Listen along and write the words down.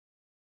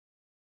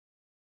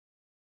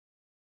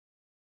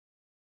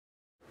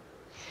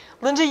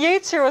Linda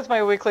Yates here with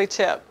my weekly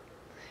tip.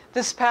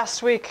 This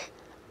past week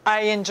I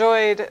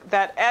enjoyed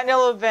that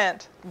annual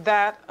event,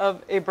 that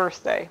of a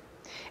birthday.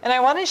 And I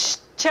want to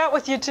chat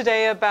with you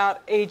today about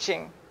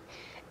aging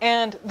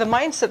and the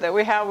mindset that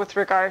we have with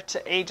regard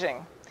to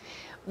aging.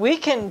 We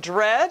can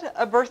dread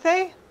a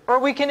birthday or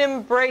we can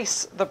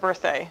embrace the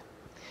birthday.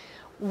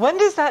 When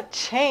does that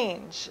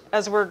change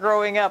as we're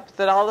growing up,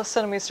 that all of a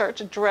sudden we start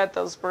to dread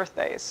those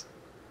birthdays?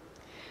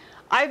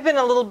 I've been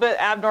a little bit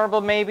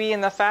abnormal maybe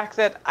in the fact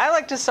that I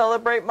like to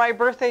celebrate my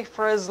birthday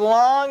for as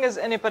long as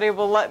anybody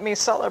will let me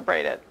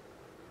celebrate it.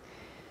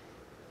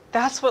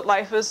 That's what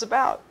life is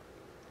about.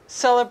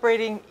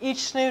 Celebrating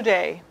each new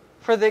day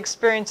for the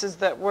experiences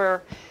that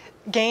we're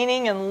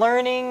gaining and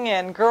learning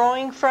and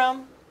growing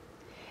from.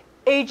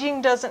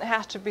 Aging doesn't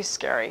have to be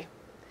scary.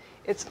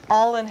 It's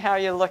all in how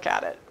you look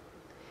at it.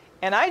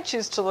 And I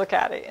choose to look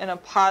at it in a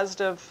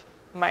positive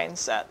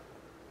mindset.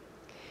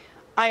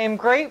 I am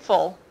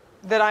grateful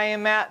that I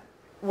am at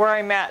where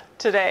I'm at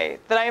today,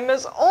 that I am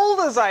as old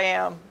as I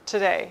am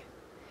today.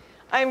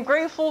 I am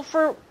grateful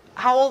for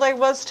how old I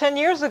was 10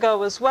 years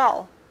ago as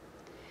well.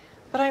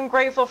 But I'm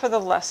grateful for the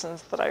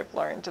lessons that I've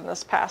learned in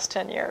this past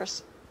 10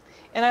 years.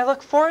 And I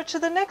look forward to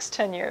the next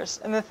 10 years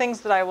and the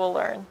things that I will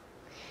learn.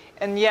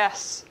 And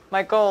yes,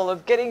 my goal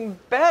of getting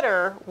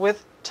better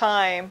with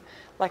time,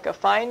 like a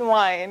fine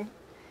wine,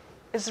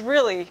 is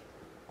really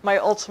my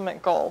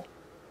ultimate goal.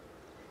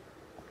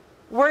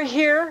 We're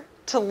here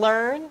to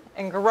learn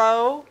and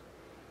grow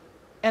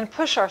and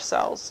push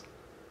ourselves.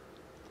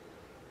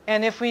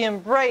 And if we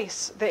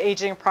embrace the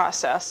aging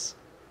process,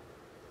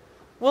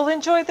 we'll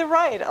enjoy the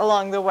ride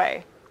along the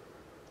way.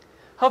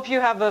 Hope you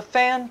have a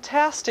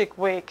fantastic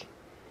week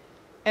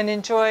and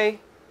enjoy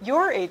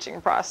your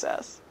aging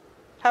process.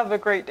 Have a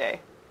great day.